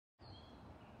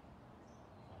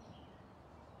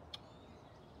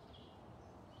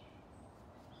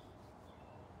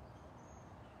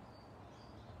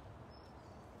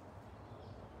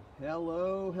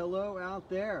Hello, hello out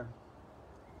there.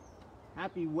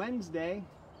 Happy Wednesday.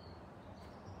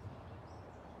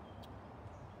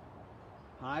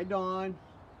 Hi Dawn,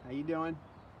 how you doing?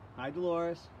 Hi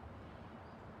Dolores.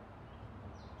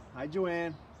 Hi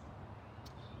Joanne.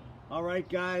 All right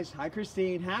guys, hi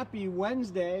Christine. Happy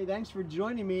Wednesday. Thanks for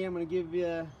joining me. I'm going to give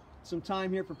you some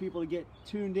time here for people to get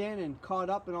tuned in and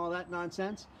caught up and all that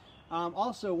nonsense.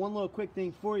 Also, one little quick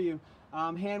thing for you.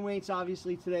 Hand weights,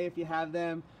 obviously, today if you have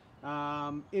them.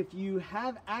 If you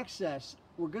have access,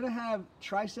 we're going to have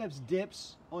triceps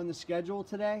dips on the schedule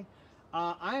today.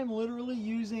 I am literally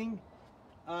using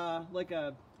like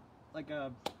a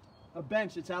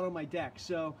bench that's out on my deck.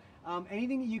 So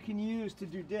anything that you can use to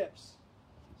do dips.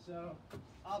 So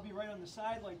I'll be right on the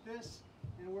side like this,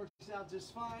 and it works out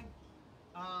just fine.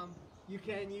 You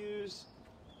can use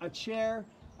a chair.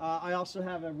 I also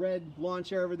have a red lawn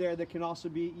chair over there that can also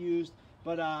be used.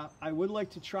 But I would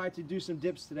like to try to do some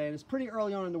dips today, and it's pretty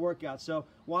early on in the workout. So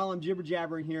while I'm jibber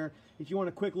jabbering here, if you want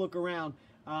a quick look around,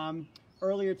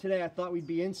 earlier today I thought we'd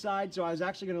be inside, so I was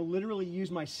actually going to literally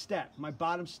use my step, my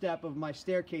bottom step of my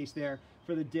staircase there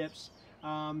for the dips.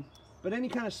 But any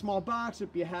kind of small box,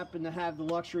 if you happen to have the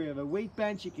luxury of a weight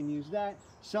bench, you can use that.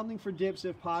 Something for dips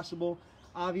if possible.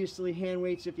 Obviously, hand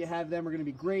weights, if you have them, are going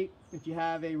to be great. If you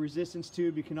have a resistance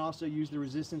tube, you can also use the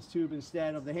resistance tube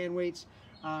instead of the hand weights.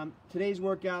 Today's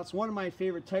workout's one of my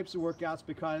favorite types of workouts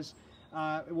because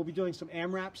we'll be doing some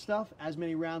AMRAP stuff, as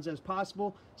many rounds as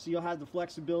possible, so you'll have the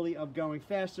flexibility of going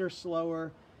faster,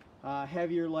 slower,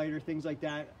 heavier, lighter, things like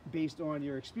that, based on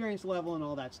your experience level and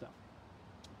all that stuff.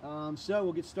 So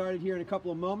we'll get started here in a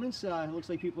couple of moments. It looks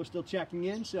like people are still checking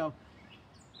in, so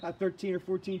got 13 or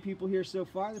 14 people here so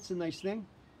far. That's a nice thing.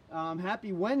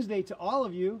 Happy Wednesday to all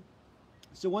of you.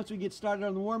 So once we get started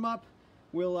on the warm-up,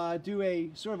 we'll do a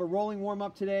sort of a rolling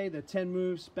warm-up today, the 10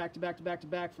 moves back to back to back to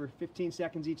back for 15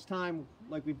 seconds each time,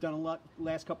 like we've done a lot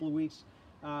last couple of weeks.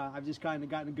 I've just kind of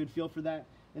gotten a good feel for that.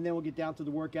 And then we'll get down to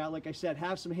the workout. Like I said,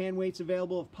 have some hand weights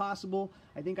available if possible.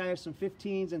 I think I have some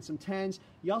 15s and some 10s.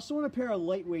 You also want a pair of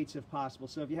light weights if possible.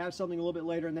 So if you have something a little bit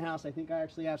later in the house, I think I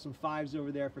actually have some 5s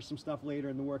over there for some stuff later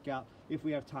in the workout if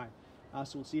we have time.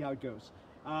 So we'll see how it goes.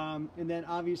 And then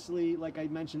obviously, like I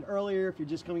mentioned earlier, if you're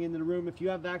just coming into the room, if you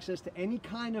have access to any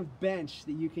kind of bench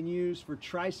that you can use for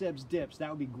triceps dips, that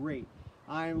would be great.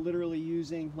 I'm literally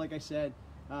using, like I said,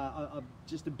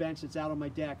 just a bench that's out on my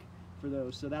deck for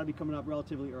those. So that'll be coming up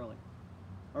relatively early.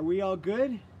 Are we all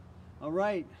good? All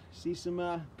right. See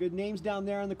some good names down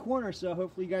there in the corner. So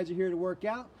hopefully you guys are here to work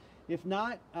out. If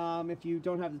not, if you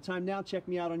don't have the time now, check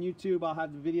me out on YouTube. I'll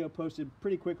have the video posted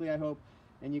pretty quickly, I hope.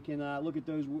 And you can look at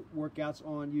those workouts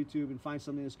on YouTube and find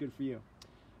something that's good for you.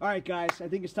 All right, guys, I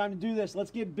think it's time to do this.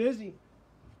 Let's get busy.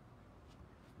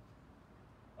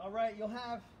 All right, you'll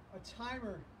have a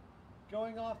timer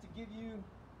going off to give you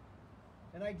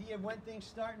an idea of when things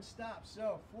start and stop.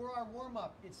 So for our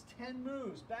warm-up, it's 10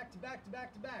 moves, back to back to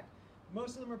back to back.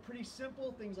 Most of them are pretty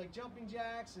simple, things like jumping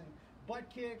jacks and butt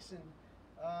kicks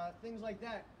and things like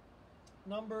that.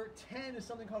 Number 10 is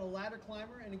something called a ladder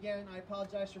climber, and again, I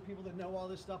apologize for people that know all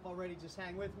this stuff already, just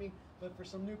hang with me, but for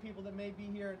some new people that may be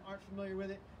here and aren't familiar with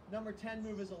it, number 10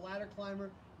 move is a ladder climber,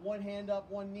 one hand up,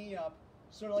 one knee up,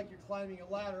 sort of like you're climbing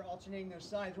a ladder, alternating those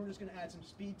sides. We're just going to add some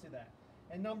speed to that.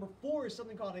 And number 4 is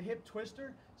something called a hip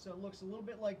twister, so it looks a little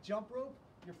bit like jump rope.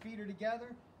 Your feet are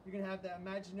together, you're going to have that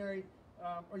imaginary,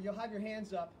 or you'll have your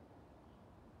hands up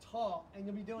tall, and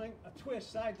you'll be doing a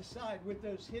twist side to side with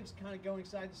those hips kind of going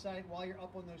side to side while you're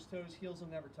up on those toes. Heels will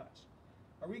never touch.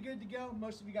 Are we good to go?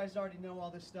 Most of you guys already know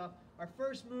all this stuff. Our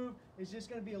first move is just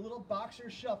going to be a little boxer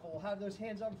shuffle. We'll have those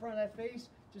hands up in front of that face,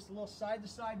 just a little side to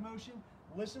side motion.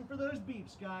 Listen for those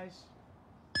beeps, guys.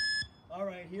 All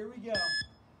right, here we go. Let's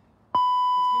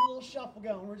get a little shuffle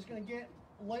going. We're just going to get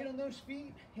light on those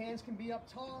feet. Hands can be up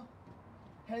tall.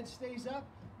 Head stays up.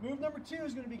 Move number 2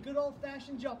 is going to be good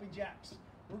old-fashioned jumping jacks.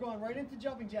 We're going right into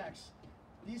jumping jacks.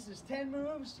 This is 10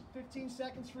 moves, 15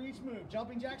 seconds for each move.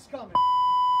 Jumping jacks coming.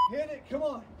 Hit it, come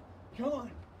on, come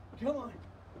on, come on.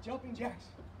 Jumping jacks.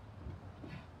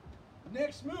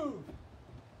 Next move,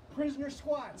 prisoner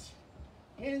squats.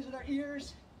 Hands at our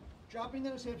ears, dropping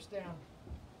those hips down.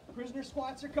 Prisoner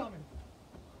squats are coming.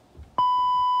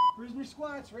 Prisoner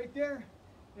squats right there.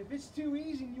 If it's too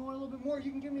easy and you want a little bit more,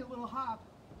 you can give me a little hop.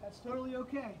 That's totally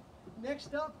okay.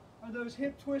 Next up are those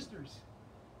hip twisters.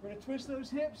 We're going to twist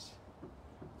those hips,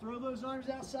 throw those arms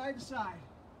out side to side.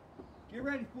 Get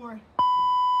ready for it.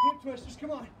 Hip twisters,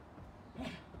 come on.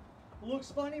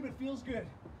 Looks funny, but feels good.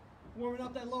 Warming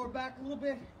up that lower back a little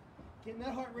bit, getting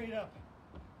that heart rate up.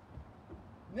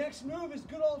 Next move is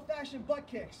good old-fashioned butt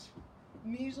kicks.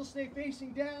 Knees will stay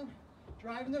facing down,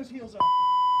 driving those heels up.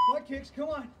 Butt kicks, come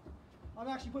on. I'm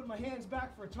actually putting my hands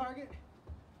back for a target.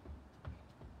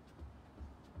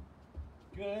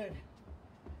 Good.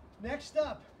 Next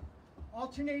up,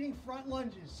 alternating front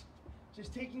lunges.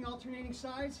 Just taking alternating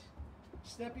sides,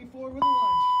 stepping forward with a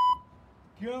lunge.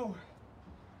 Go.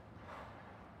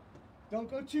 Don't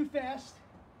go too fast.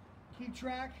 Keep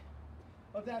track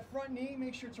of that front knee.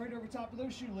 Make sure it's right over top of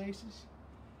those shoelaces.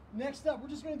 Next up, we're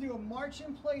just going to do a march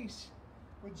in place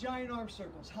with giant arm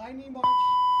circles. High knee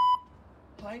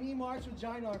march with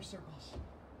giant arm circles.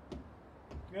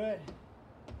 Good.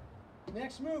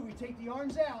 Next move, we take the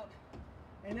arms out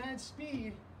and add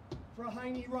speed for a high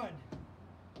knee run.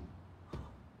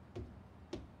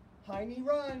 High knee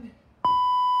run.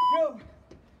 Go.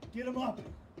 Get them up.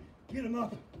 Get them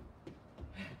up.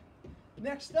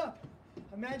 Next up,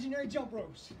 imaginary jump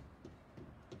ropes.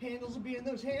 Handles will be in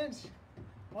those hands,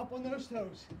 up on those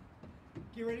toes.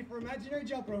 Get ready for imaginary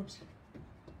jump ropes.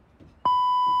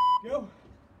 Go.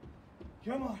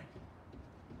 Come on.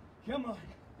 Come on.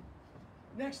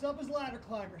 Next up is ladder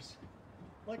climbers.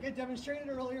 Like I demonstrated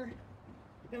earlier,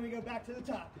 then we go back to the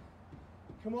top.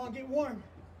 Come on, get warm.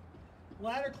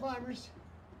 Ladder climbers.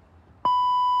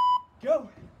 Go.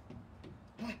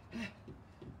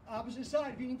 Opposite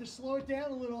side, if you need to slow it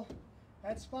down a little,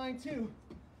 that's fine too.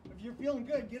 If you're feeling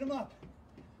good, get them up.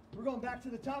 We're going back to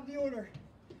the top of the order.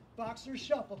 Boxer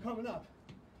shuffle coming up.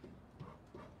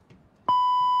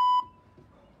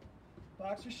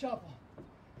 Boxer shuffle.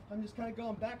 I'm just kind of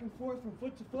going back and forth from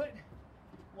foot to foot,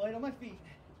 light on my feet.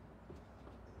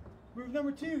 Move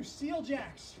number 2, seal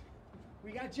jacks.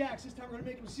 We got jacks, this time we're gonna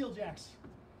make them seal jacks.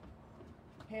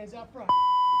 Hands out front.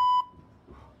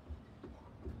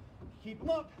 Keep them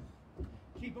up,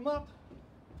 keep them up.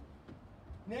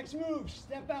 Next move,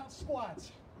 step out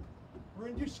squats. We're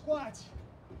gonna do squats,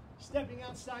 stepping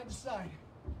out side to side.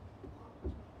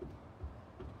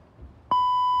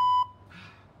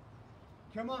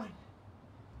 Come on.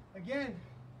 Again,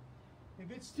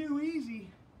 if it's too easy,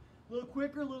 a little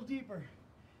quicker, a little deeper.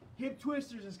 Hip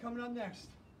twisters is coming up next.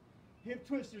 Hip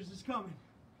twisters is coming.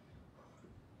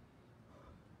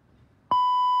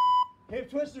 Hip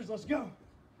twisters, let's go.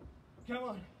 Come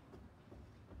on.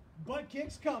 Butt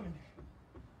kicks coming.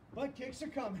 Butt kicks are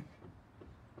coming.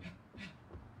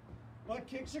 Butt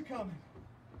kicks are coming.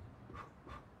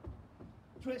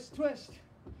 Twist, twist.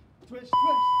 Twist,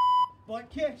 twist. Butt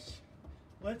kicks.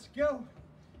 Let's go.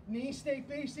 Knees stay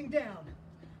facing down.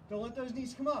 Don't let those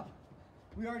knees come up.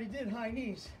 We already did high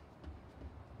knees.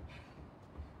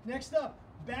 Next up,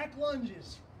 back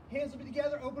lunges. Hands will be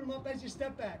together, open them up as you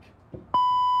step back.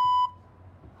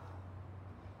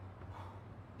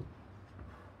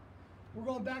 We're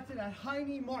going back to that high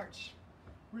knee march.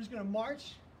 We're just going to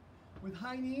march with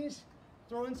high knees,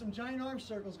 throw in some giant arm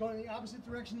circles, going in the opposite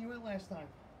direction you went last time.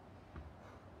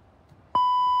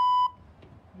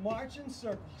 March in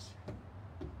circles.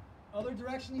 Other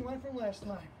direction you went from last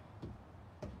time.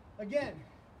 Again,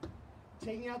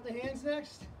 taking out the hands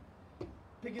next,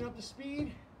 picking up the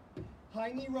speed,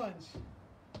 high knee runs.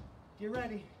 Get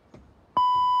ready.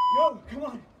 Go, come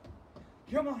on,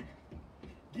 come on.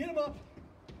 Get them up.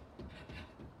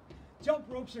 Jump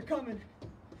ropes are coming.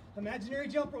 Imaginary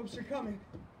jump ropes are coming.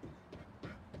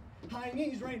 High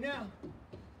knees right now.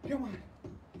 Come on,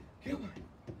 come on.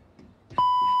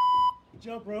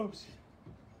 Jump ropes.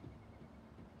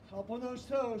 Up on those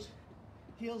toes.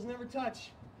 Heels never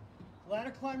touch.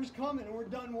 Ladder climbers coming and we're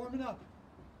done warming up.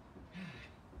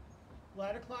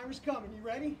 Ladder climbers coming. You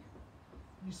ready?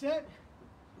 You set?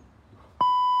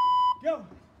 Go.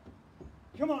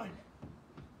 Come on.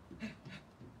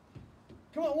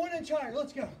 Come on, 1 inch higher.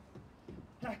 Let's go.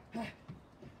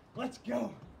 Let's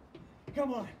go.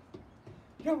 Come on.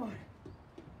 Come on.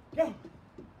 Go.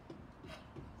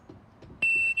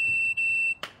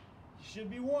 You should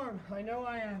be warm. I know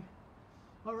I am.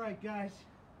 All right, guys.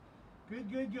 Good,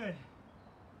 good, good.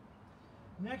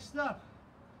 Next up,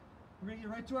 we're going to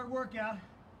get right to our workout.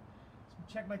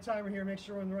 Let's check my timer here, make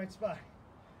sure we're in the right spot.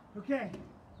 Okay.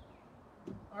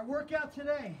 Our workout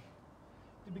today,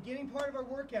 the beginning part of our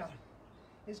workout,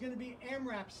 is going to be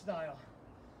AMRAP style.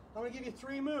 I'm going to give you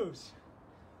 3 moves.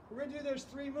 We're going to do those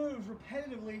 3 moves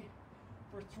repetitively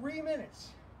for 3 minutes.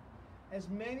 As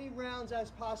many rounds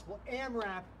as possible.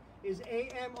 AMRAP is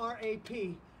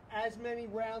A-M-R-A-P. As many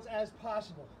rounds as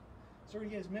possible. So we're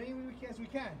going to get as many as we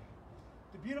can.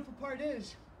 The beautiful part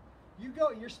is, you go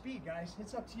at your speed, guys.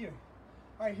 It's up to you.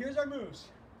 All right, here's our moves.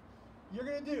 You're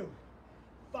going to do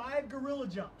 5 gorilla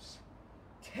jumps,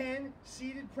 10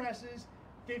 seated presses,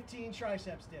 15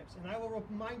 triceps dips. And I will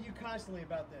remind you constantly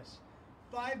about this.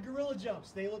 5 gorilla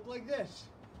jumps. They look like this.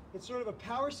 It's sort of a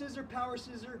power scissor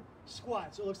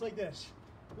squat. So it looks like this.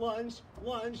 lunge,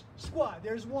 lunge, squat.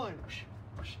 There's 1.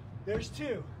 There's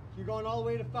 2. You're going all the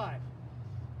way to 5.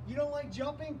 You don't like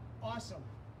jumping? Awesome.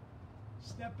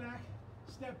 Step back,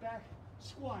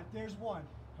 squat. There's 1.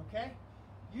 Okay?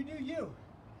 You do you.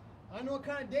 I know what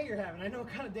kind of day you're having. I know what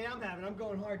kind of day I'm having. I'm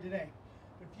going hard today.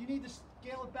 But if you need to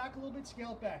scale it back a little bit,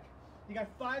 scale it back. You got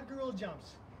 5 gorilla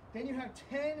jumps. Then you have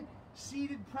 10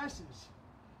 seated presses.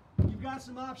 You've got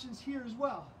some options here as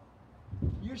well.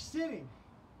 You're sitting.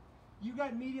 You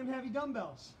got medium heavy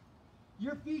dumbbells.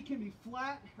 Your feet can be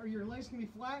flat, or your legs can be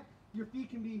flat. Your feet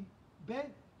can be bent.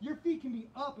 Your feet can be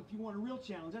up if you want a real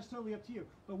challenge. That's totally up to you.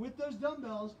 But with those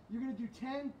dumbbells, you're going to do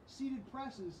 10 seated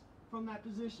presses from that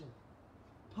position.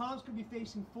 Palms can be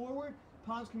facing forward.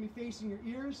 Palms can be facing your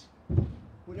ears.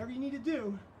 Whatever you need to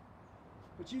do.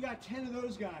 But you got 10 of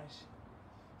those guys.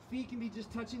 Feet can be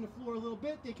just touching the floor a little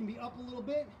bit. They can be up a little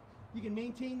bit. You can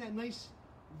maintain that nice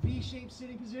V-shaped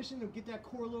sitting position to get that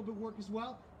core a little bit work as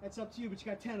well. That's up to you, but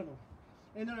you got 10 of them.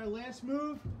 And then our last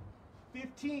move,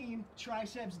 15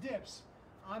 triceps dips.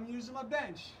 I'm using my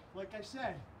bench, like I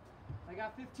said. I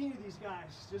got 15 of these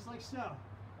guys, just like so.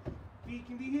 Feet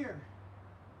can be here.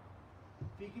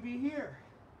 Feet can be here.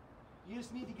 You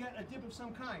just need to get a dip of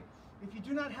some kind. If you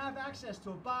do not have access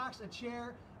to a box, a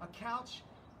chair, a couch,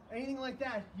 anything like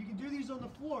that, you can do these on the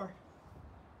floor.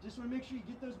 Just want to make sure you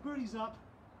get those booties up.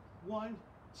 1,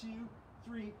 2,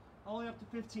 3, all the way up to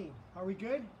 15. Are we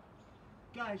good?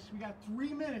 Guys, we got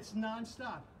 3 minutes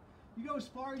non-stop. You go as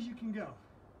far as you can go.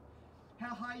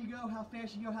 How high you go, how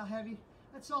fast you go, how heavy,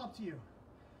 that's all up to you.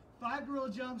 5 gorilla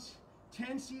jumps,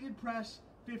 10 seated press,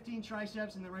 15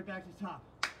 triceps, and then right back to the top.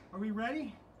 Are we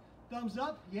ready? Thumbs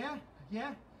up? Yeah?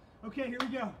 Yeah? Okay, here we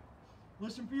go.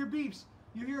 Listen for your beeps.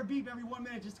 You hear a beep every 1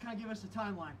 minute just to kind of give us a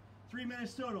timeline. 3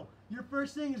 minutes total. Your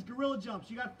first thing is gorilla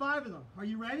jumps. You got 5 of them. Are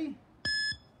you ready?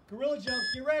 Gorilla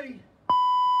jumps, get ready.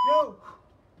 Go.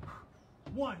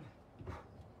 1,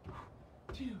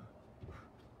 2,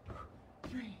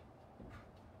 3,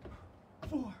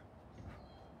 4,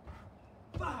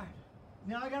 5.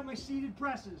 Now I got my seated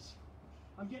presses.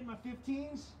 I'm getting my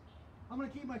 15s. I'm going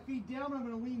to keep my feet down, but I'm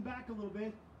going to lean back a little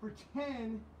bit for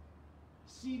 10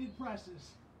 seated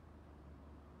presses.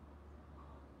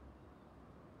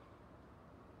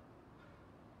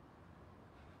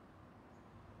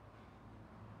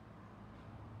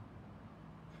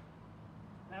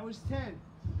 That was 10.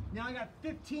 Now I got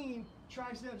 15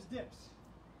 triceps dips.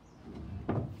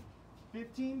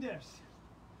 15 dips.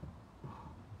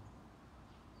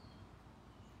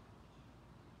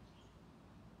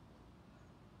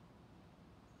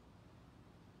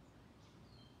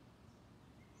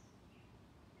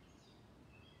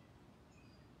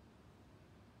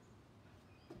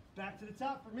 Back to the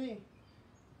top for me.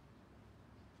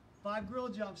 5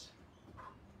 gorilla jumps.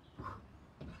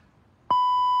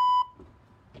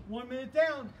 1 minute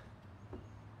down.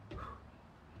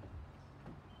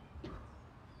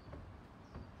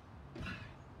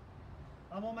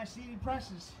 I'm on my seated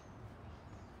presses.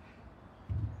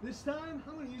 This time,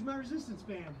 I'm going to use my resistance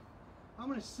band. I'm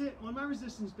going to sit on my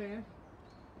resistance band,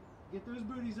 get those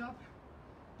booties up,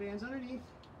 bands underneath,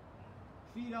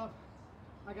 feet up.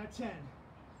 I got 10.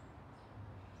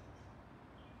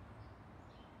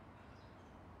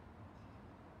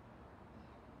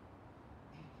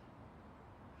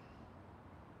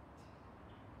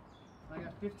 I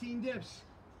got 15 dips.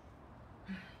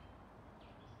 I'm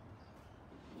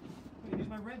going to use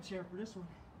my red chair for this one.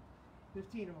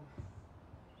 15 of them.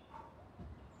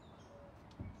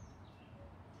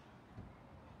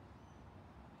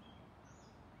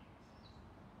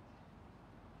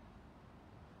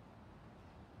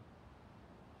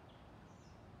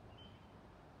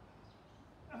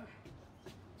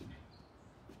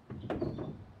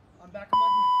 I'm back on my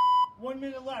 1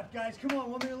 minute left, guys. Come on,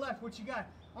 1 minute left. What you got?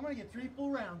 I'm going to get 3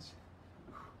 full rounds.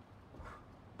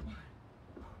 1,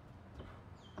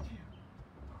 2,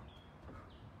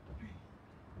 3,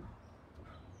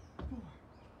 4,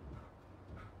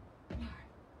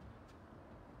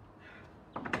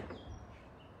 5.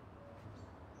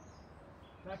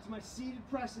 Back to my seated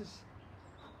presses.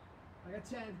 I got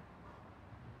 10.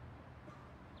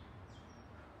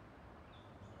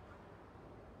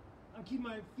 I'm keeping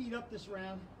my feet up this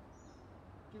round.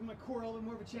 Giving my core a little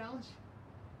more of a challenge.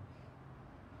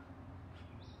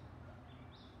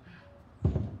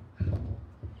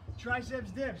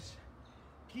 Triceps dips.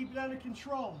 Keep it under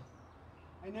control.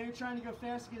 I know you're trying to go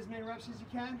fast to get as many reps as you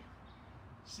can.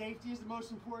 Safety is the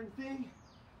most important thing.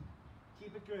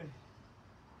 Keep it good.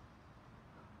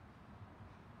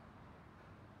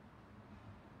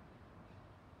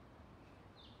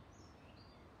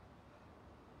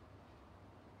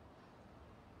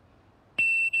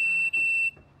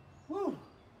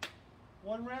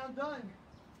 One round done.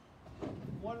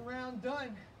 One round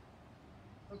done.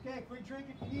 Okay, quick drink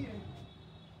if you need it.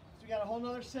 So we got a whole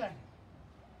nother set.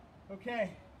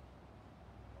 Okay.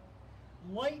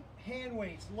 Light hand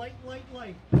weights. Light, light,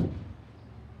 light.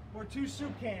 Or 2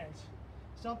 soup cans.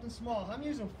 Something small. I'm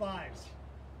using 5s.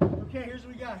 Okay, here's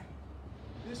what we got.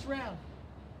 This round,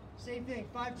 same thing,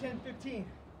 5, 10, 15.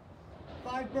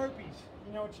 5 burpees.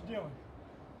 You know what you're doing.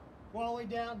 Go all the way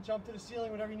down, jump to the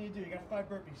ceiling, whatever you need to do. You got 5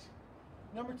 burpees.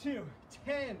 Number 2,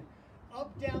 10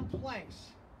 up-down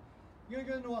planks. You're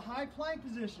going to go into a high plank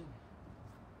position.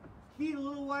 Feet a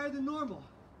little wider than normal.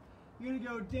 You're going to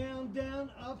go down,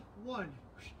 down, up, 1,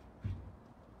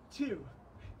 2,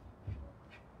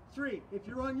 3. If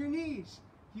you're on your knees,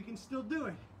 you can still do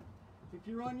it. If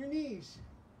you're on your knees,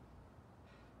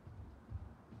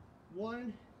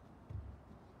 1,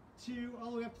 2,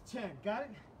 all the way up to 10. Got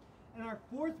it? And our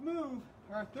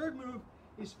third move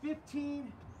is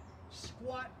 15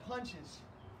 squat punches.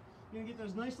 You're gonna get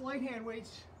those nice light hand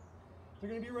weights. They're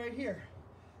gonna be right here.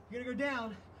 You're gonna go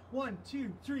down 1, 2,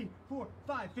 3, 4,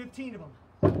 5, 15 of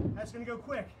them. That's gonna go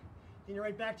quick. Then you're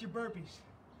right back to your burpees.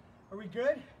 Are we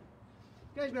good?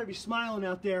 You guys better be smiling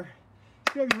out there.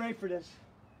 You better be ready for this.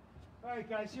 All right,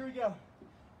 guys, here we go.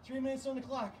 3 minutes on the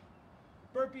clock.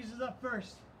 Burpees is up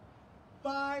first.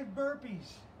 5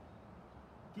 burpees.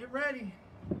 Get ready.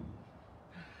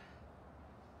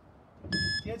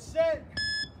 Get set.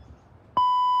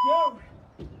 Go.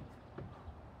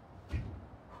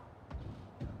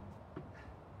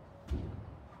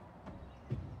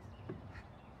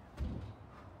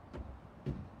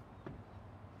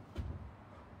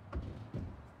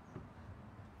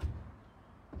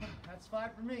 That's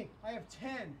 5 for me. I have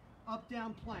 10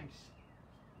 up-down planks.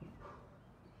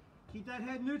 Keep that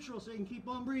head neutral so you can keep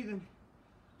on breathing.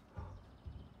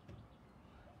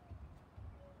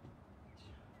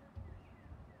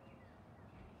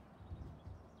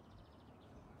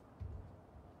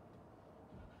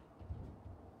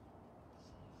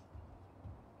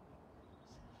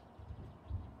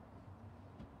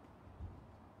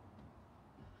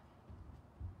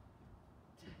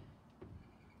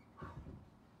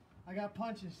 I got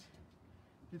punches,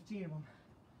 15 of them.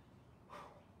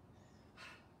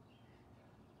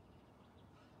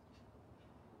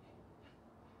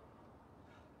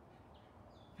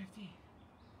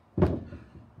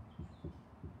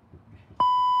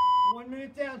 1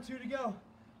 minute down, 2 to go.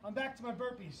 I'm back to my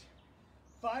burpees.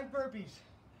 5 burpees,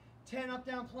 10 up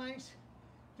down planks,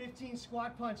 15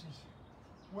 squat punches.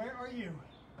 Where are you?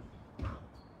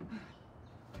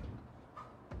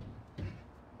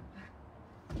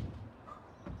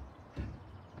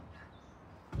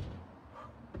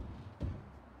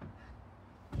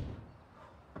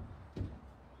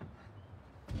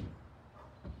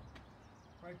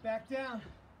 Right back down.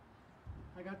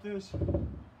 I got those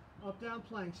up down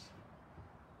planks.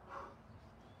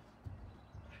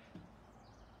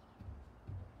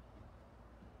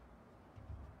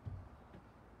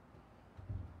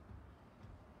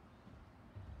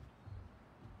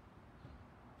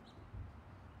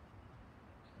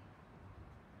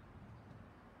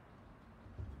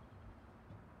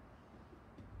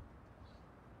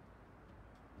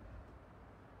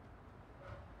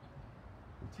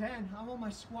 I'm on my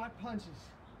squat punches.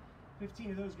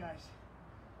 15 of those guys.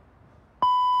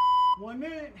 1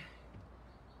 minute.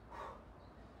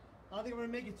 I think we're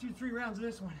gonna make it 2-3 rounds of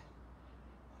this one.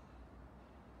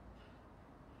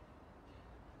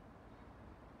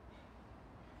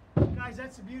 Guys,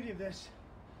 that's the beauty of this.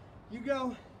 You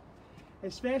go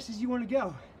as fast as you want to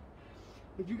go.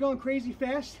 If you're going crazy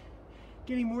fast,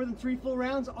 getting more than 3 full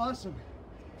rounds, awesome.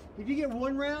 If you get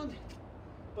 1 round,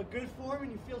 but good form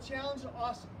and you feel challenged,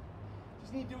 awesome.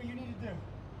 Just need to do what you need to do.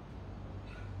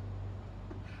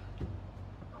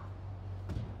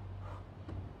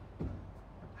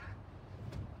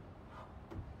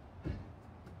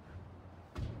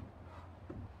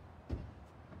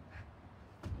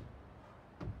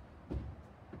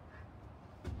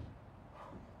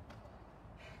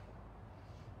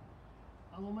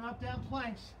 I'm on my up down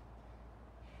planks.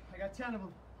 I got 10 of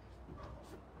them.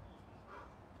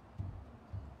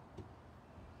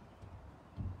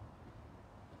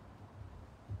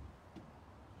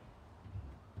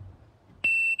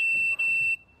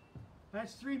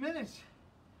 That's 3 minutes.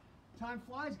 Time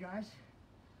flies, guys.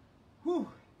 Whew.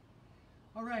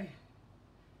 All right.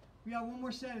 We got 1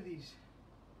 more set of these.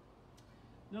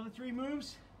 Another 3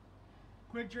 moves.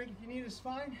 Quick drink if you need is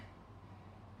fine.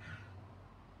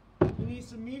 You need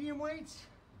some medium weights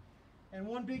and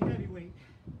 1 big heavy weight.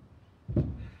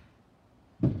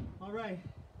 All right.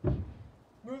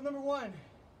 Move number 1.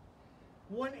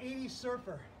 180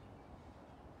 surfer.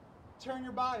 turn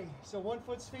your body. So one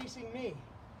foot's facing me.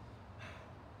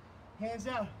 Hands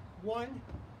out. 1,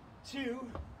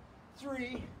 2,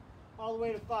 3, all the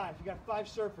way to 5. You got 5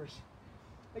 surfers.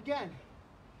 Again,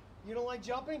 you don't like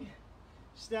jumping?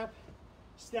 Step,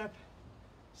 step,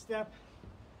 step.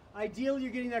 Ideally,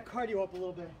 you're getting that cardio up a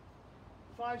little bit.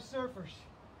 5 surfers.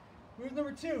 Move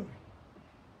number 2.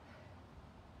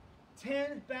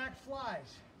 10 back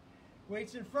flies.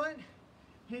 Weights in front,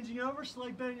 hinging over,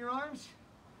 slight bend in your arms,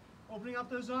 opening up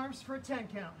those arms for a 10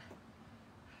 count.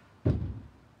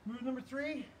 Move number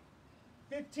 3,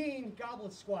 15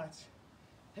 goblet squats.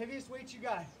 Heaviest weights you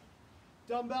got.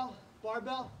 Dumbbell,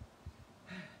 barbell,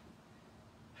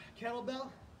 kettlebell,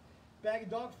 bag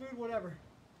of dog food, whatever.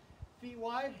 Feet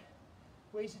wide,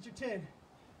 weights at your 10.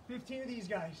 15 of these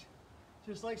guys,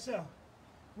 just like so.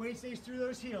 Weight stays through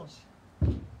those heels.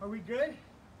 Are we good?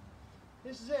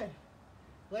 This is it.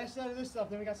 Last set of this stuff,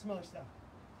 then we got some other stuff.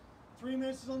 3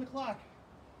 minutes is on the clock.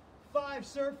 5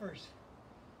 surfers.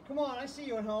 Come on, I see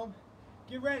you at home.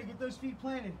 Get ready, get those feet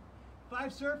planted.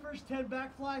 5 surfers, 10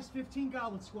 back flies, 15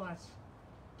 goblet squats.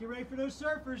 Get ready for those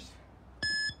surfers.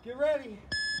 Get ready.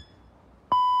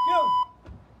 Go.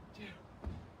 2,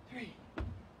 3,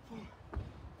 4,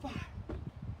 5.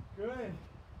 Good.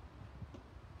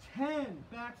 10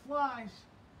 back flies.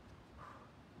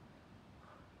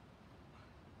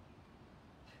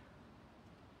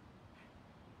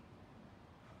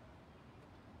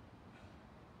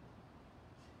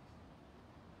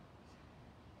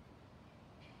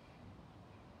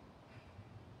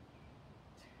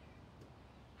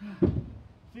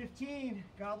 15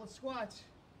 goblet squats.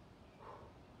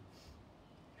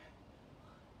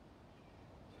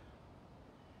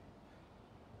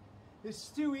 This is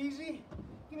too easy.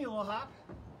 Give me a little hop.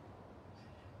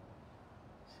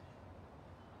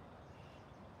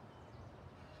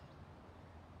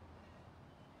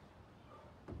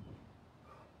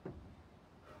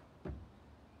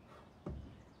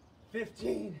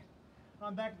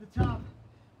 I'm back at the top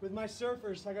with my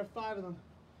surfers. I got 5 of them.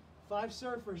 5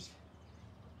 surfers.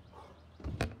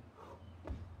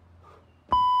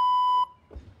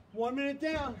 One minute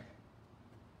down.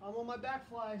 I'm on my back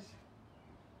flies.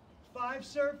 5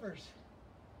 surfers.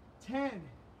 10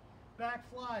 back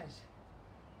flies.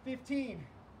 15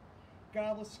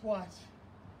 goblet squats.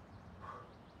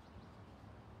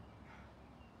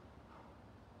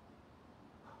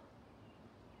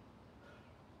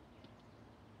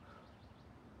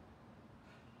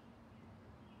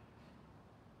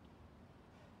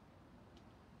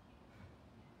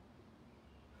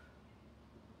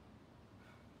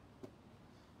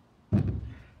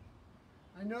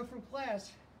 I know from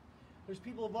class, there's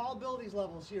people of all abilities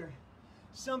levels here.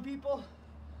 Some people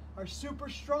are super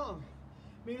strong.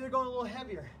 Maybe they're going a little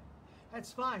heavier.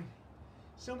 That's fine.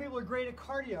 Some people are great at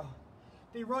cardio.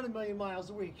 They run 1,000,000 miles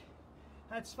a week.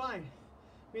 That's fine.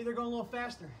 Maybe they're going a little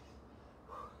faster.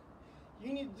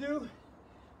 You need to do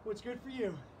what's good for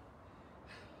you.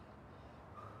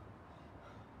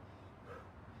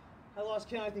 I lost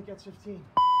count, I think that's 15.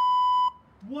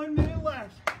 1 minute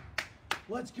left.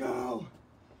 Let's go.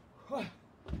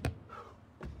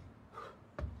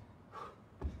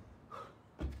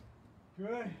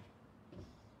 Good.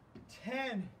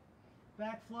 10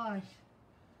 back flies.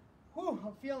 Whew,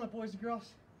 I'm feeling it, boys and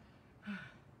girls.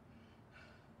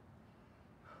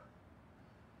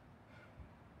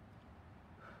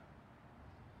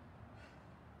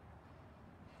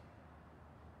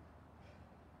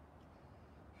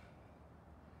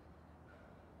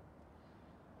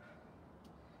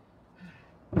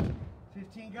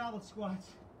 Goblet squats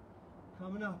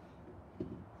coming up.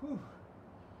 Whew.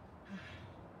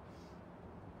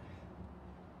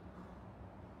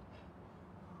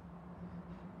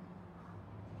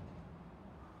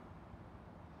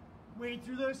 Weight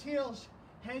through those heels.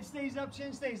 Head stays up,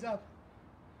 chin stays up.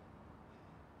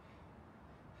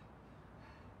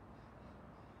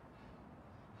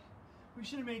 We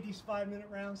should have made these 5-minute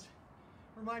rounds.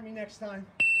 Remind me next time.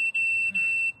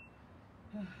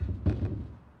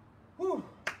 Whew.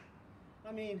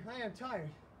 I mean, I am tired,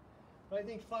 but I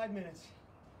think 5 minutes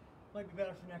might be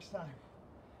better for next time.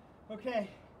 Okay,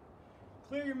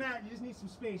 clear your mat, you just need some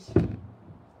space.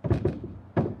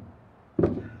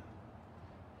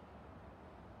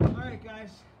 All right,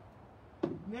 guys,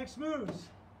 next moves.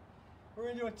 We're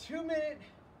gonna do a 2-minute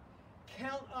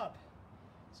count up.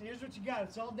 So here's what you got,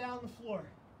 it's all down on the floor.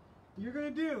 You're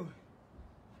gonna do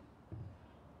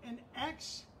an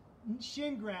X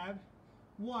shin grab,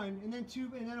 1, and then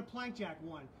 2, and then a plank jack,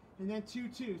 1, and then 2,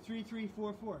 2, 3, 3,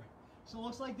 4, 4. So it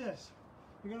looks like this.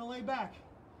 You're gonna lay back.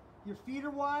 Your feet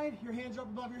are wide, your hands are up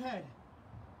above your head.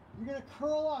 You're gonna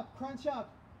curl up, crunch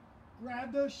up,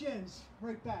 Grab those shins,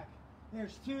 right back.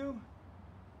 There's 2,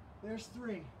 there's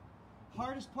 3.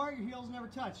 Hardest part, your heels never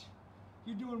touch.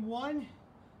 You're doing 1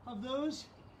 of those,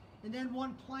 and then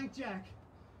 1 plank jack.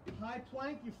 High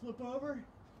plank, you flip over,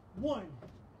 1.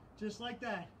 Just like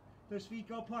that. Those feet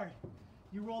go apart.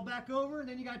 You roll back over, and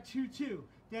then you got 2, 2,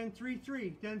 then 3,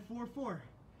 3, then 4, 4.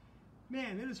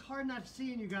 Man, it is hard not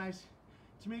seeing you guys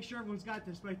to make sure everyone's got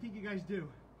this, but I think you guys do.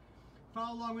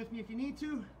 Follow along with me if you need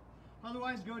to.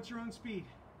 Otherwise, go at your own speed.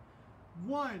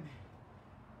 1,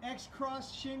 X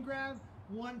cross shin grab,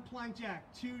 1 plank jack,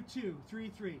 2, 2, 3,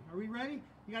 3. Are we ready?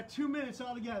 You got 2 minutes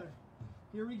all together.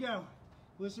 Here we go.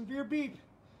 Listen for your beep.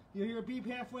 You'll hear a beep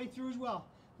halfway through as well.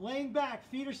 Laying back,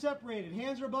 feet are separated,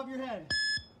 hands are above your head.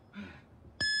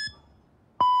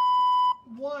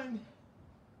 1,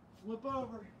 flip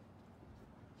over.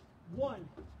 1,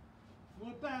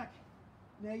 flip back.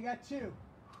 Now you got 2.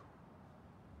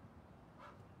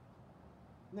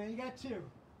 Now you got 2.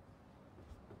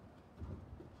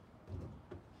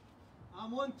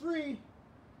 I'm on 3.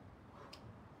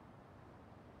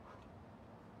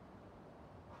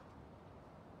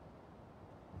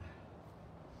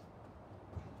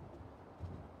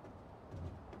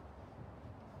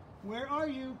 Where are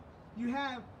you? You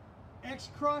have X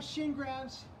cross shin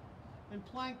grabs and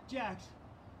plank jacks.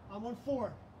 I'm on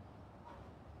 4.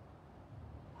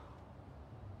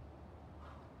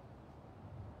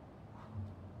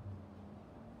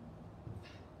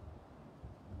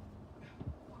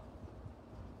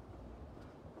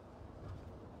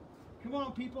 Come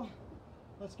on, people.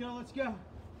 Let's go, let's go.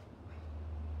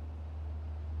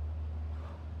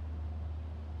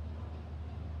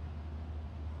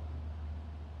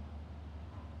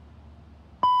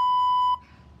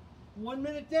 One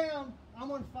minute down.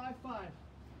 I'm on 5, 5.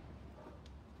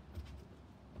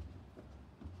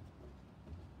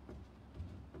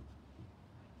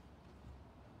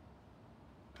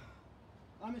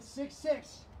 I'm at 6,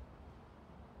 6.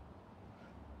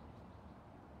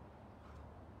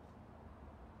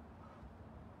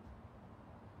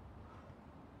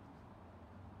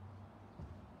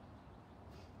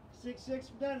 Six, 6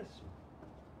 for Dennis.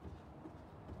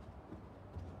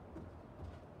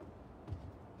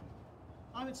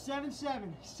 I'm at 7,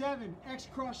 7. 7 X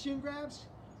cross shin grabs,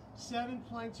 7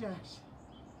 plank jacks.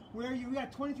 Where are you? We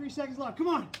got 23 seconds left. Come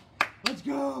on. Let's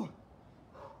go.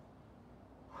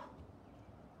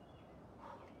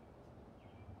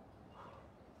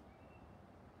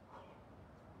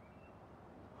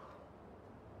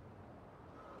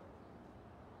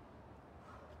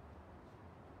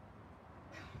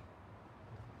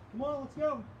 Come on, let's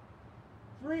go.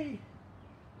 3,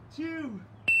 2,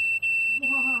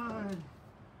 1.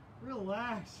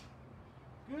 Relax.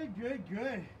 Good, good,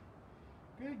 good.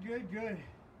 Good, good, good.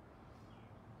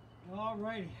 All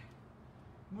righty.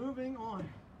 Moving on.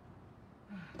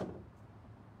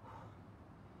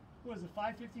 What is it,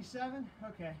 5:57?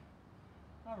 Okay.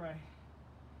 All right.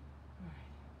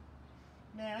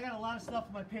 Man, I got a lot of stuff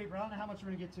on my paper. I don't know how much we're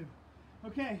going to get to.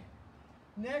 Okay.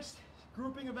 Next,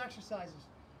 grouping of exercises.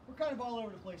 We're kind of all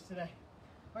over the place today.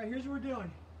 All right, here's what we're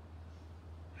doing.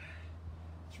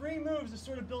 3 moves that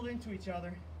sort of build into each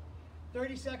other.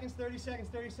 30 seconds, 30 seconds,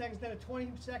 30 seconds, then a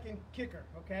 20-second kicker,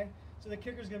 okay? So the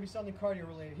kicker is going to be something cardio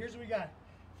related. Here's what we got.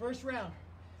 First round.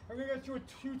 We're going to go through it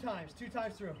 2 times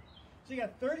through. So you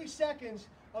got 30 seconds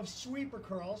of sweeper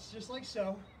curls, just like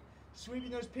so, sweeping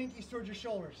those pinkies towards your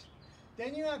shoulders.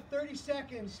 Then you have 30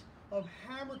 seconds of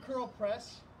hammer curl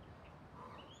press.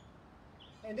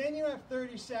 And then you have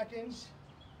 30 seconds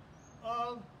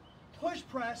of push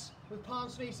press with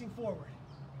palms facing forward.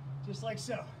 Just like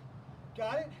so.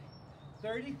 Got it?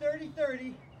 30, 30,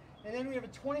 30. And then we have a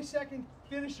 20-second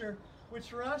finisher, which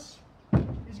for us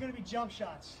is going to be jump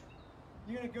shots.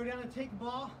 You're going to go down and take the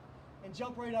ball and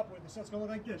jump right up with it. So it's going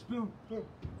to look like this. Boom, boom,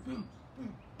 boom,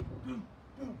 boom, boom,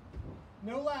 boom.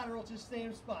 No lateral, just stay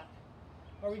in a spot.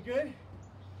 Are we good?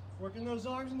 Working those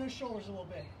arms and those shoulders a little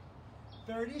bit.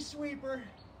 30 sweeper,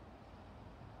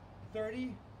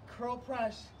 30 curl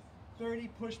press, 30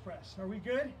 push press. Are we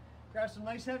good? Grab some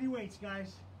nice heavy weights,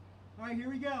 guys. All right, here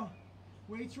we go.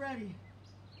 Weights ready.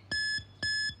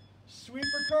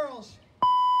 Sweeper curls.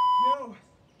 Go.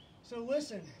 So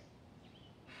listen,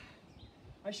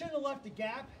 I shouldn't have left a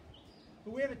gap,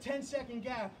 but we have a 10-second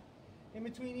gap in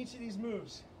between each of these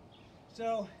moves.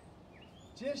 So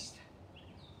just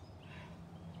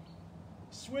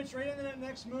switch right into that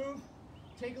next move.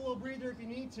 Take a little breather if you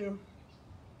need to. And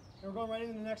we're going right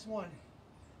into the next one.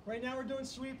 Right now we're doing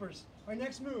sweepers. Our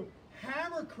next move,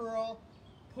 hammer curl,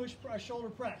 push, shoulder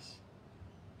press.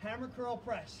 Hammer curl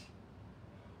press.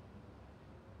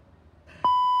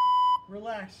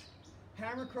 Relax.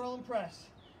 Hammer curl and press.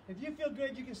 If you feel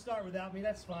good, you can start without me,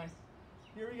 that's fine.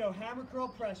 Here we go, hammer curl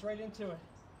press right into it.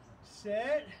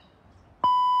 Set.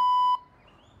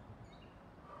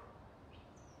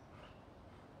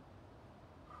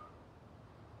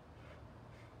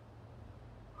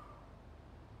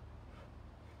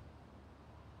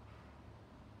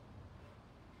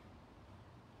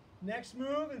 Next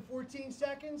move in 14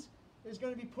 seconds is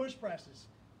going to be push presses.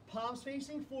 Palms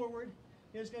facing forward.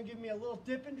 It's going to give me a little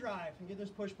dip and drive and get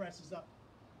those push presses up.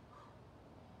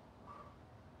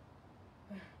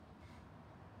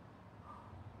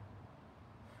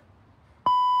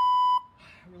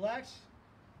 Relax.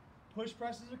 Push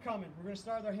presses are coming. We're going to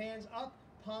start with our hands up,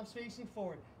 palms facing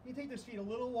forward. You take those feet a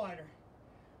little wider.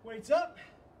 Weights up.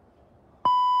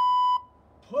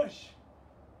 Push.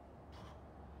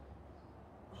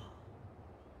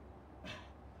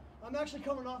 I'm actually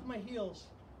coming off my heels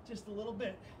just a little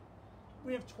bit.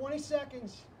 We have 20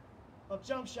 seconds of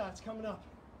jump shots coming up.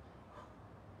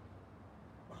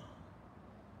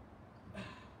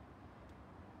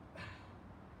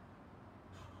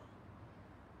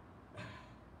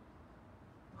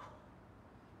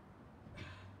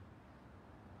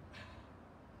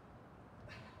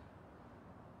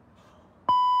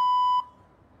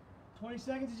 "20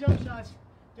 seconds of jump shots."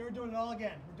 Then we're doing it all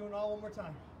again. We're doing it all one more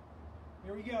time.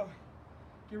 Here we go.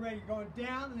 Get ready. You're going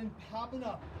down and then popping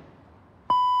up.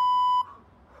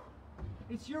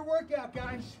 It's your workout,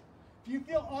 guys. If you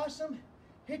feel awesome,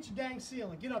 hit your dang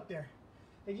ceiling. Get up there.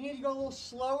 If you need to go a little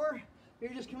slower,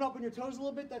 maybe just coming up on your toes a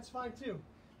little bit, that's fine too.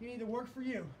 You need to work for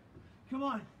you. Come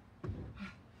on.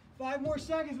 5 more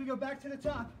seconds. We go back to the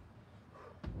top.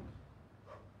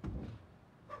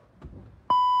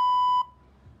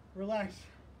 Relax.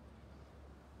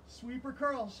 Sweeper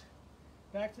curls.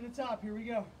 Back to the top. Here we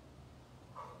go.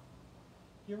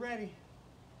 Get ready.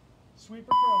 Sweeper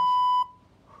curls.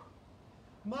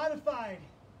 Modified.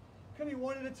 Could be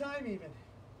one at a time even.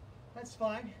 That's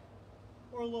fine.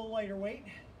 Or a little lighter weight.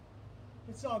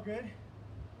 It's all good.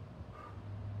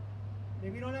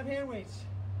 Maybe you don't have hand weights.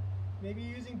 Maybe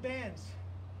you're using bands.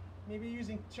 Maybe you're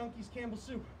using Chunky's Campbell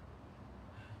soup.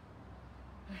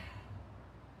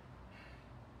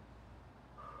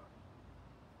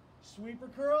 Sweeper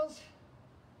curls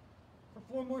for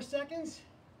 4 more seconds.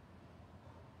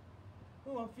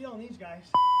 Oh, I'm feeling these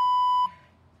guys.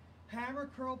 Hammer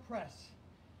curl press.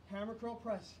 Hammer curl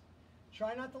press.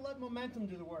 Try not to let momentum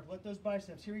do the work. Let those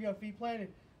biceps. Here we go. Feet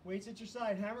planted. Weights at your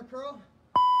side. Hammer curl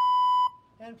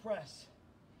and press.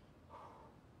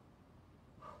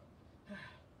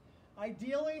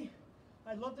 Ideally,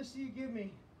 I'd love to see you give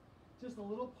me just a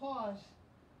little pause,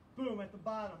 boom, at the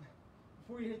bottom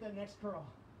before you hit that next curl.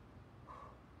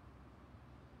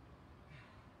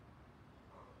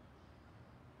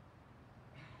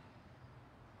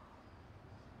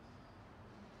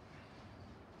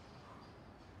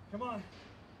 Come on.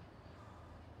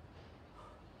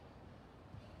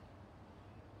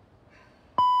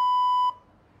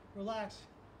 Relax.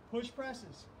 Push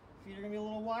presses. Feet are going to be a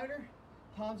little wider.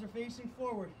 Palms are facing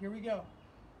forward. Here we go.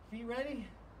 Feet ready.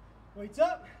 Weights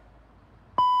up.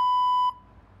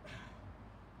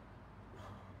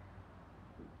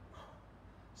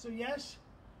 So yes,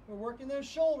 we're working those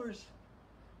shoulders,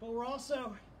 but we're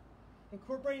also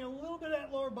incorporating a little bit of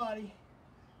that lower body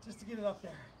just to get it up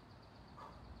there.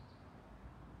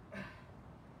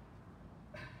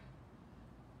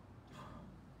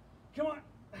 Come on.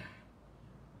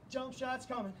 Jump shots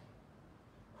coming.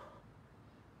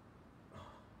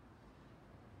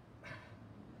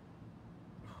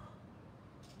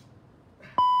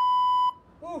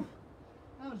 Ooh,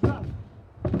 that was rough.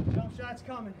 Jump shots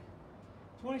coming.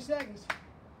 20 seconds.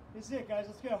 This is it, guys.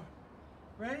 Let's go.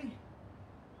 Ready?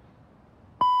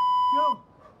 Go.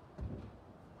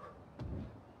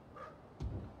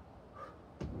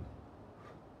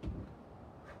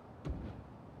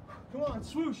 Come on,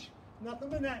 swoosh. Nothing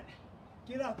but that.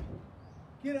 Get up.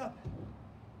 Get up.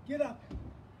 Get up.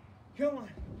 Come on.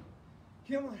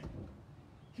 Come on.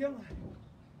 Come on.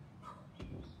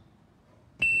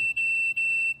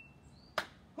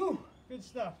 Whew, good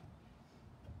stuff.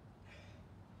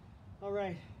 All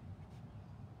right.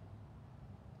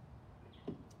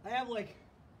 I have like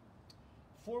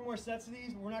 4 more sets of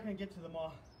these, but we're not going to get to them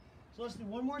all. So let's do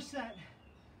one more set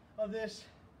of this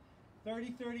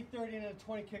 30, 30, 30, and a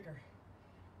 20 kicker.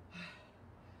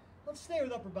 Let's stay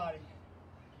with upper body.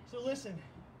 So listen,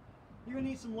 you're going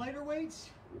to need some lighter weights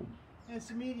and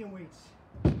some medium weights.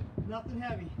 Nothing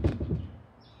heavy.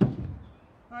 All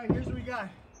right, here's what we got.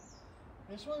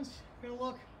 This one's going to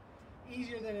look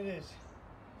easier than it is.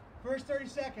 First 30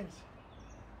 seconds.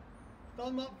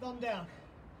 Thumb up, thumb down.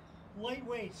 Light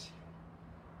weights.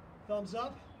 Thumbs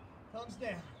up, thumbs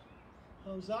down.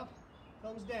 Thumbs up,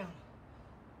 thumbs down.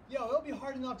 Yo, it'll be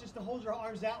hard enough just to hold your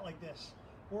arms out like this.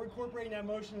 We're incorporating that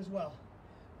motion as well.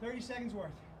 30 seconds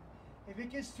worth. If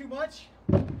it gets too much,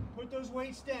 put those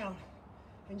weights down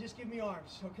and just give me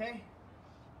arms, okay?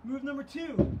 Move number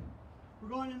 2. We're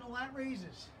going into lat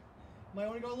raises. Might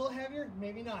want to go a little heavier,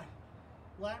 maybe not.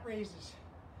 Lat raises.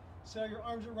 So your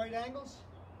arms at right angles,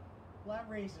 lat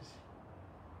raises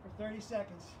for 30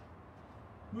 seconds.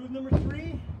 Move number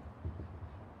 3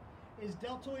 is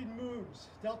deltoid moons.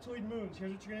 Deltoid moons.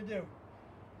 Here's what you're going to do.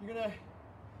 You're going to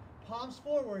palms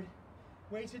forward,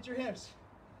 weights at your hips.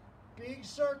 Big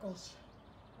circles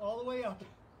all the way up.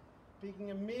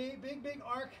 Making a big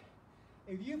arc.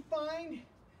 If you find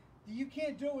that you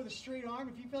can't do it with a straight arm,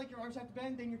 if you feel like your arms have to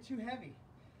bend, then you're too heavy.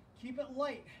 Keep it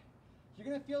light. You're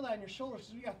going to feel that in your shoulders,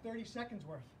 so we got 30 seconds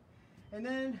worth. And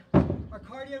then our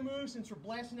cardio move, since we're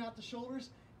blasting out the shoulders,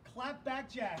 clap back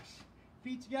jacks.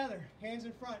 Feet together, hands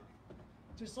in front.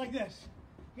 Just like this.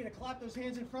 You're going to clap those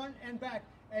hands in front and back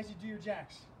as you do your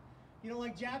jacks. You don't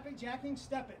like jacking,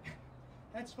 step it.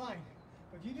 That's fine.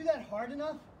 But if you do that hard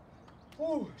enough,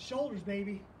 ooh, shoulders,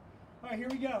 baby. All right, here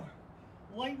we go.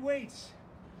 Light weights.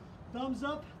 Thumbs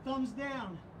up, thumbs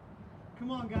down.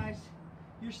 Come on, guys.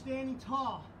 You're standing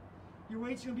tall. Your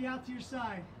weight's going to be out to your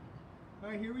side. All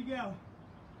right, here we go.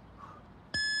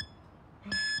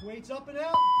 Weights up and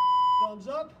out. Thumbs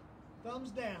up,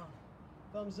 thumbs down.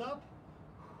 Thumbs up.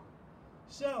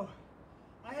 So,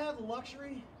 I have the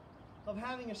luxury of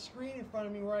having a screen in front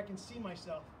of me where I can see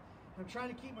myself. I'm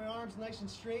trying to keep my arms nice and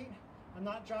straight. I'm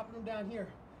not dropping them down here.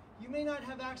 You may not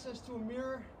have access to a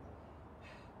mirror,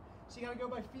 so you gotta go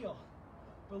by feel.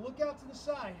 But look out to the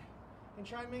side and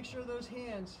try and make sure those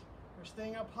hands are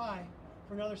staying up high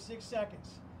for another 6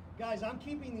 seconds. Guys, I'm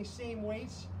keeping these same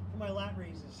weights for my lat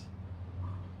raises.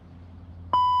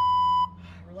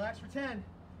 Relax for 10.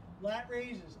 Lat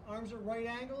raises. Arms at right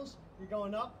angles. You're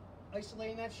going up,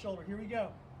 isolating that shoulder. Here we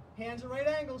go. Hands at right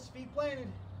angles, feet planted.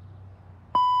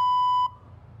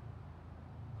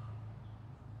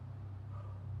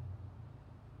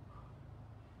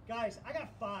 Guys, I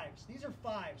got 5s. These are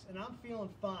 5s, and I'm feeling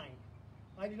fine.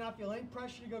 I do not feel any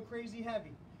pressure to go crazy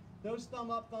heavy. Those thumb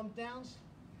up, thumb downs,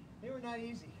 they were not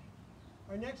easy.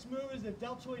 Our next move is the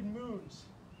deltoid moons.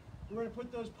 We're going to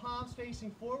put those palms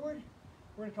facing forward.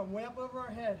 We're going to come way up over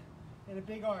our head in a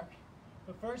big arc.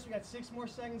 But first, we got 6 more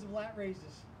seconds of lat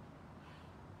raises.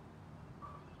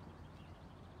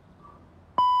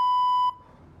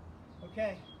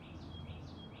 Okay.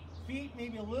 Feet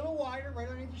maybe a little wider, right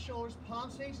underneath your shoulders,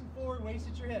 palms facing forward, weights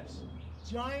at your hips.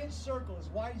 Giant circle, as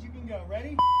wide as you can go.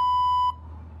 Ready?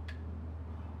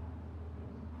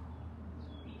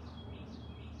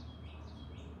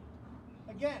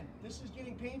 Again, this is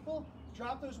getting painful.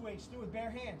 Drop those weights. Do it with bare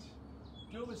hands.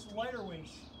 Do it with lighter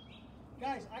weights.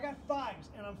 Guys, I got 5s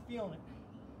and I'm feeling it.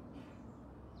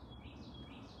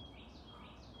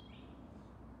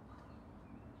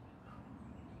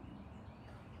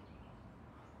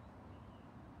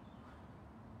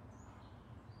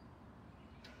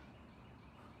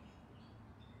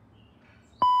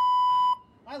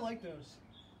 I like those.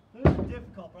 Those are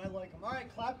difficult, but I like them. All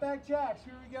right, clap back jacks.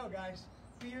 Here we go, guys.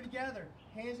 Feet are together.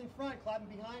 Hands in front,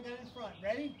 clapping behind and in front.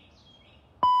 Ready?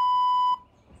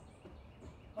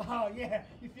 Oh, yeah.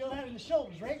 You feel that in the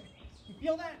shoulders, right? You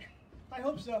feel that? I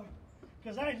hope so,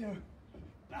 because I do.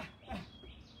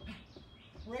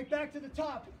 Right back to the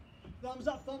top. Thumbs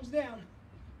up, thumbs down.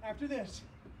 After this.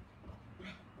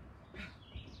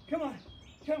 Come on.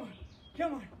 Come on.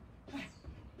 Come on.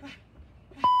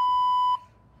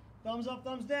 Thumbs up,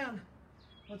 thumbs down.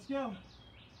 Let's go.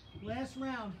 Last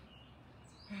round.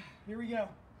 Here we go.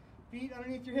 Feet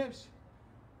underneath your hips.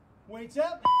 Weights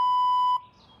up.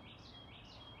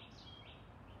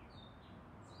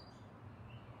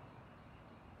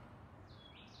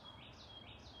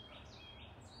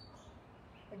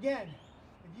 Again,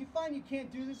 if you find you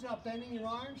can't do this without bending your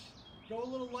arms, go a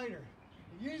little lighter.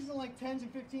 If you're using like 10s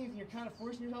and 15s and you're kind of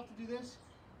forcing yourself to do this,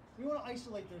 we want to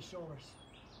isolate those shoulders.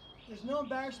 There's no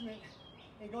embarrassment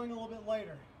in going a little bit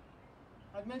lighter.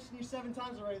 I've mentioned these 7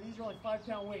 times already. These are only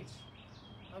 5-pound weights.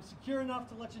 I'm secure enough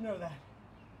to let you know that.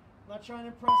 I'm not trying to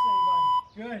impress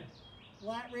anybody. Good.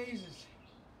 Lat raises.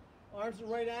 Arms at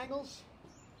right angles.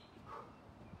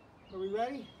 Are we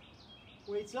ready?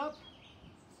 Weights up.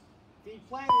 Feet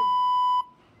planted.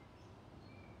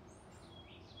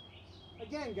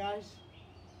 Again, guys,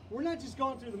 we're not just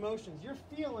going through the motions. You're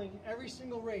feeling every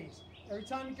single raise. Every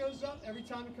time it goes up, every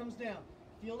time it comes down.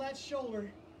 Feel that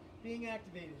shoulder being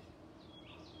activated.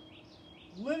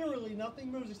 Literally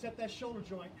nothing moves except that shoulder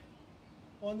joint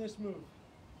on this move.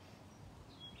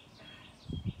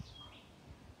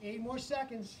 8 more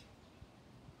seconds.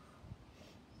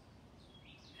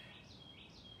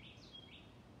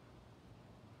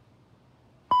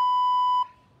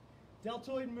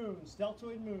 Deltoid moons,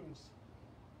 deltoid moons.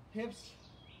 Hips,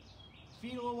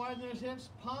 feet a little wider than those hips,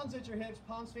 palms at your hips,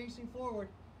 palms facing forward.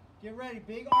 Get ready,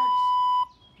 big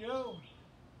arcs, go.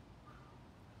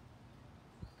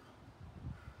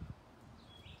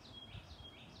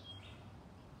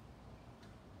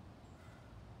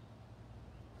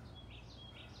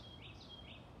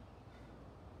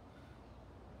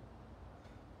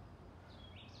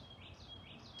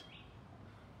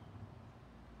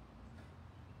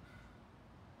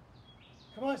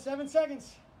 Come on, 7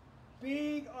 seconds.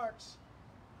 Big arcs.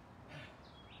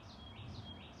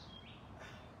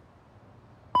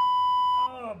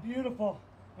 Oh, beautiful.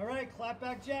 All right, clap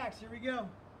back jacks. Here we go.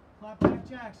 Clap back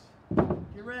jacks.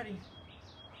 Get ready.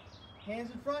 Hands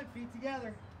in front, feet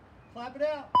together. Clap it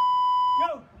out.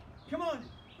 Go. Come on.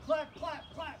 Clap, clap,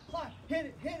 clap, clap. Hit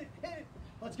it, hit it, hit it.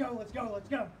 Let's go, let's go, let's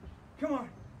go. Come on,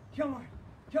 come on,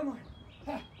 come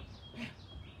on.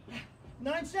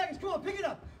 9 seconds. Come on, pick it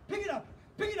up, pick it up.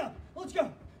 Pick it up. Let's go.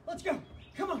 Let's go.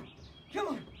 Come on. Come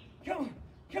on. Come on.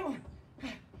 Come on.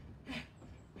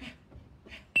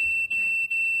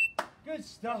 Good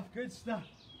stuff. Good stuff.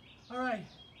 All right.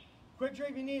 Quick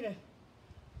trick if you need it.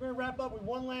 We're going to wrap up with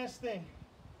one last thing.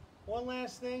 One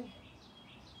last thing,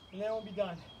 and then we'll be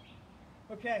done.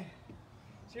 Okay.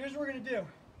 So here's what we're going to do.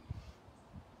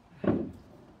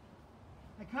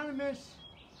 I kind of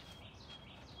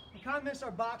miss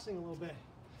our boxing a little bit.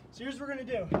 So here's what we're going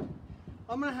to do.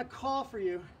 I'm going to call for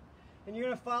you, and you're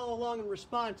going to follow along and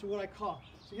respond to what I call.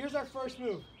 So here's our first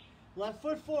move. Left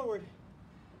foot forward.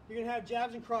 You're going to have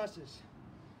jabs and crosses.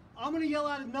 I'm going to yell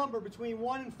out a number between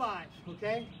 1 and 5,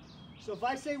 okay? So if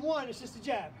I say 1, it's just a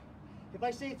jab. If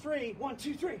I say 3, 1,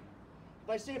 2, 3. If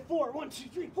I say 4, 1, 2,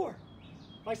 3, 4.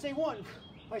 If I say 1,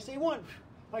 if I say 1,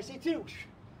 if I say 2,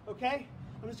 okay?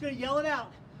 I'm just going to yell it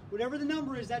out. Whatever the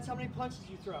number is, that's how many punches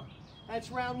you throw.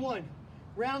 That's round 1.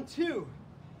 Round 2.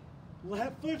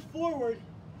 Left foot forward,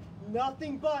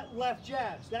 nothing but left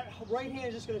jabs. That right hand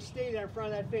is just going to stay there in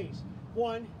front of that face.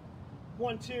 1,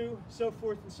 1, 2, so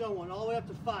forth and so on, all the way up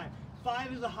to 5.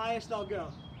 5 is the highest I'll go,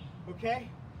 okay?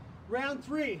 Round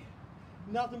 3,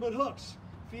 nothing but hooks.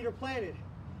 Feet are planted.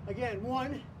 Again,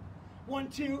 1, 1,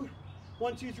 2,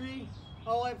 1, 2, 3,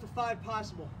 all the way up to 5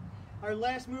 possible. Our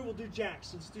last move, we'll do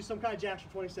jacks. Let's do some kind of jacks for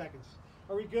 20 seconds.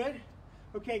 Are we good?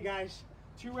 Okay, guys,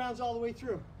 2 rounds all the way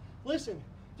through. Listen.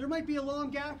 There might be a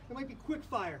long gap, there might be quick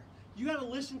fire. You gotta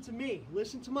listen to me,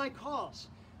 listen to my calls.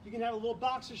 You can have a little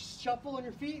boxer shuffle on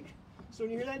your feet, so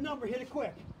when you hear that number, hit it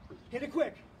quick. Hit it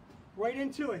quick, right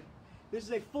into it. This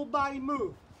is a full body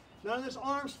move. None of this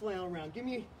arms flailing around. Give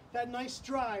me that nice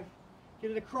drive,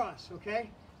 get it across, okay?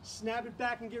 Snap it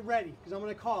back and get ready, because I'm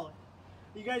gonna call it.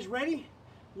 Are you guys ready?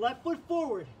 Left foot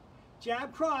forward,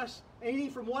 jab cross,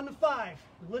 anything from 1 to 5.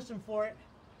 Listen for it.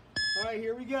 All right,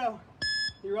 here we go.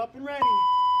 You're up and ready.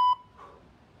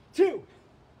 2,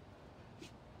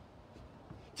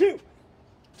 2,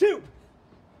 2,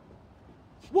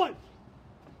 1,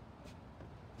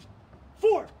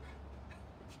 4,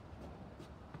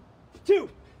 2,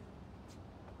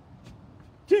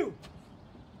 2,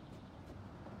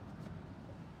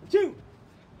 2.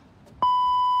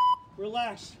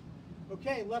 Relax.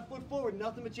 Okay, left foot forward.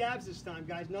 Nothing but jabs this time,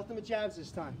 guys. Nothing but jabs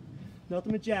this time.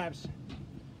 Nothing but jabs.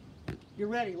 You're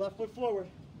ready. Left foot forward.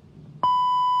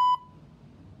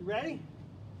 You ready?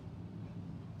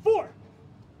 4,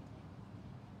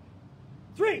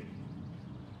 3,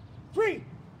 3,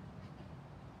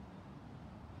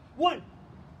 1,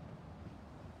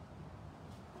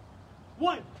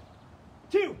 1,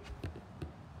 2,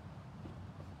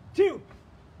 2.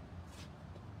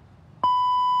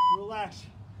 Relax.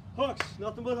 Hooks.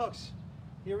 Nothing but hooks.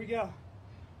 Here we go.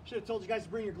 Should have told you guys to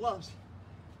bring your gloves.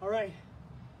 All right.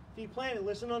 Feet planted.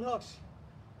 Listen on hooks.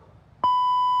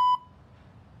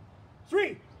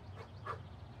 3,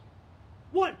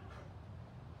 1,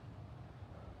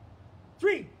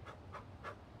 3,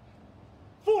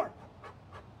 4,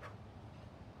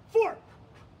 4,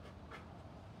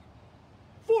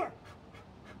 4,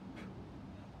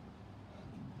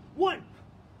 1,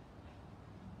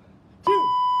 2.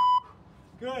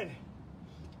 Good.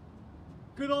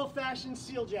 Good old-fashioned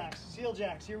seal jacks. Seal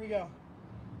jacks. Here we go.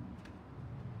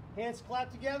 Hands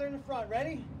clap together in the front.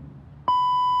 Ready?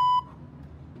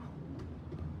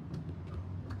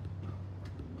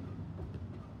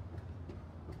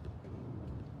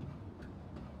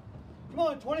 Come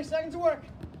on, 20 seconds of work.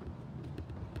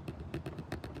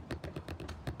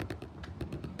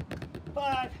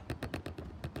 5,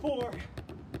 4.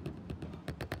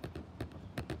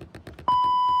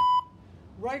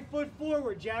 Right foot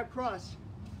forward, jab cross.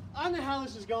 I don't know how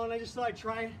this is going. I just thought I'd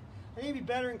try it. I think it'd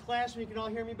be better in class when you can all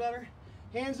hear me better.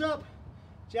 Hands up,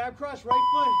 Jab cross, right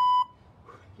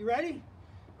foot. You ready?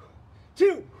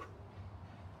 2,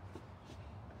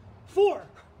 4,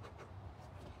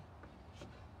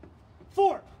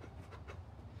 4,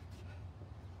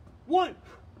 1,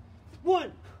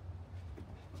 1,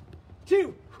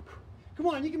 2. Come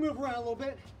on, you can move around a little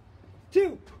bit.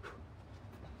 2,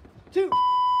 2.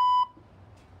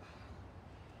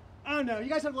 I don't know. You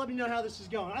guys have to let me know how this is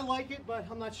going. I like it, but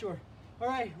I'm not sure. All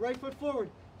right, right foot forward.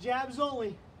 Jabs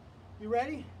only. You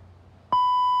ready?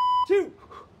 2,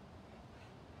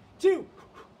 2.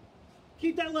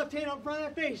 Keep that left hand up in front of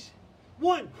that face.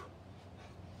 1,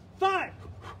 5,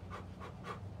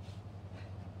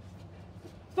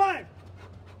 5,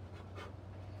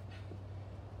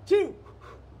 2,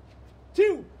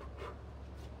 2,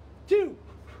 2.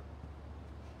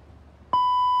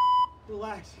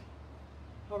 Relax.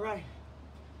 All right.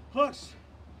 Hooks.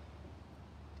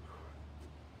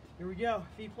 Here we go.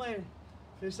 Feet planted.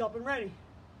 Fists up and ready.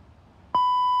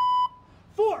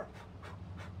 4,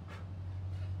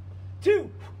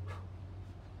 2,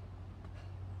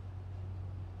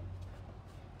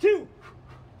 2,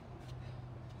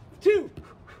 2,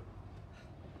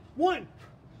 1,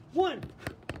 1,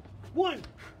 1,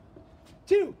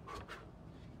 2,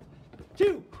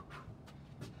 2.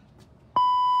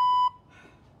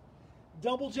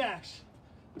 Double jacks.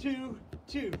 2,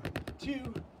 2,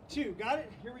 2, 2. Got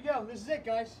it? Here we go. This is it,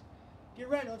 guys. Get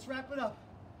ready. Let's wrap it up.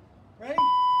 Ready?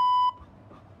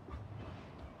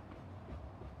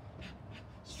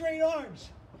 Straight arms.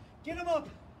 Get them up.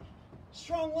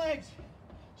 Strong legs.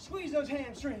 Squeeze those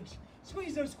hamstrings.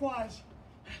 Squeeze those quads.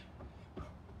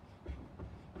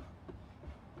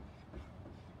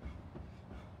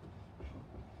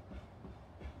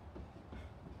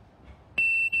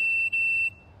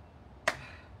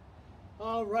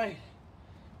 All right,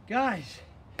 guys.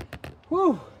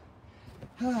 Whew.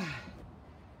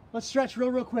 Let's stretch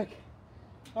real quick.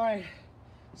 All right,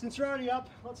 since you're already up,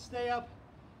 let's stay up.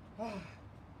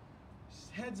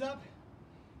 Heads up,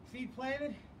 feet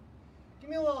planted. Give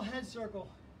me a little head circle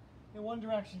in one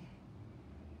direction.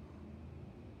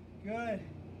 Good.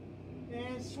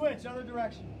 And switch, other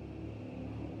direction.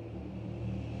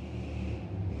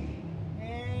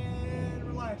 And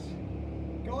relax.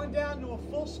 Going down to a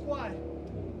full squat.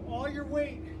 All your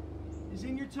weight is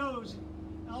in your toes.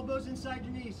 Elbows inside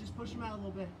your knees. Just push them out a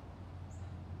little bit.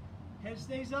 Head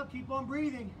stays up. Keep on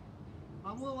breathing.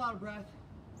 I'm a little out of breath.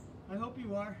 I hope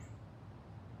you are.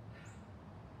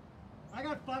 I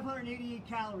got 588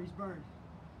 calories burned.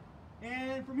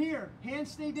 And from here,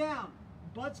 hands stay down.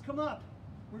 Butts come up.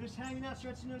 We're just hanging out,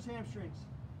 stretching those hamstrings.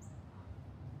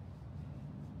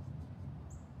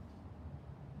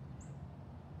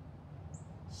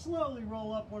 Slowly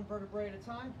roll up one vertebrae at a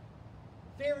time.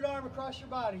 Favorite arm across your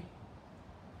body.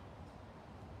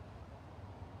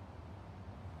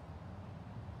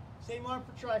 Same arm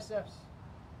for triceps.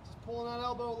 Just pulling that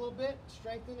elbow a little bit,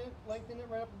 strengthen it, lengthen it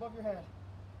right up above your head.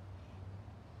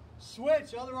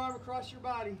 Switch, other arm across your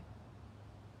body.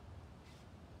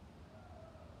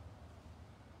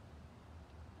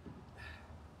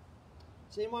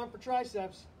 Same arm for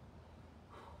triceps.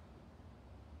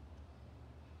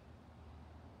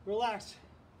 Relax.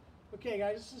 Okay,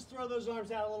 guys, let's just throw those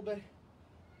arms out a little bit.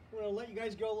 I'm going to let you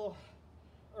guys go a little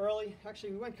early.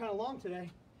 Actually, we went kind of long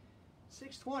today.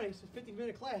 6:20, it's a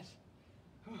 50-minute class.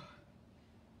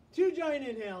 2 giant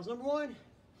inhales. Number 1.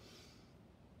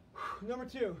 Number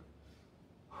 2.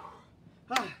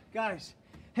 Guys,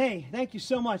 hey, thank you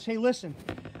so much. Hey, listen,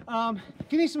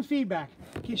 give me some feedback.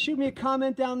 Can you shoot me a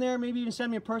comment down there? Maybe even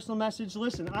send me a personal message.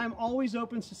 Listen, I'm always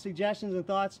open to suggestions and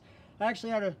thoughts. I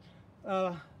actually had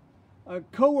a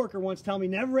coworker once tell me,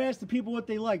 never ask the people what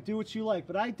they like, do what you like.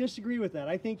 But I disagree with that.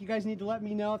 I think you guys need to let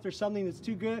me know if there's something that's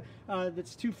too good,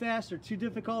 that's too fast or too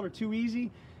difficult or too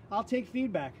easy. I'll take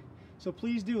feedback. So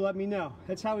please do let me know.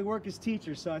 That's how we work as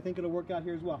teachers, so I think it'll work out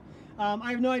here as well.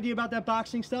 I have no idea about that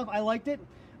boxing stuff. I liked it.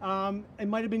 It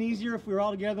might have been easier if we were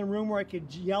all together in a room where I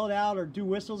could yell it out or do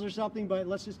whistles or something, but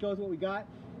let's just go with what we got.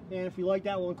 And if we like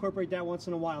that, we'll incorporate that once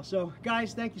in a while. So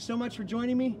guys, thank you so much for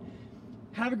joining me.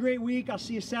 Have a great week. I'll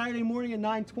see you Saturday morning at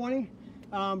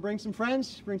 9:20. Bring some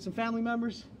friends, bring some family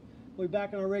members. We'll be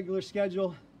back on our regular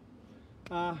schedule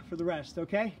for the rest,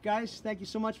 okay? Guys, thank you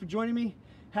so much for joining me.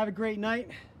 Have a great night.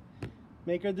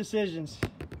 Make our decisions.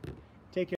 Take care.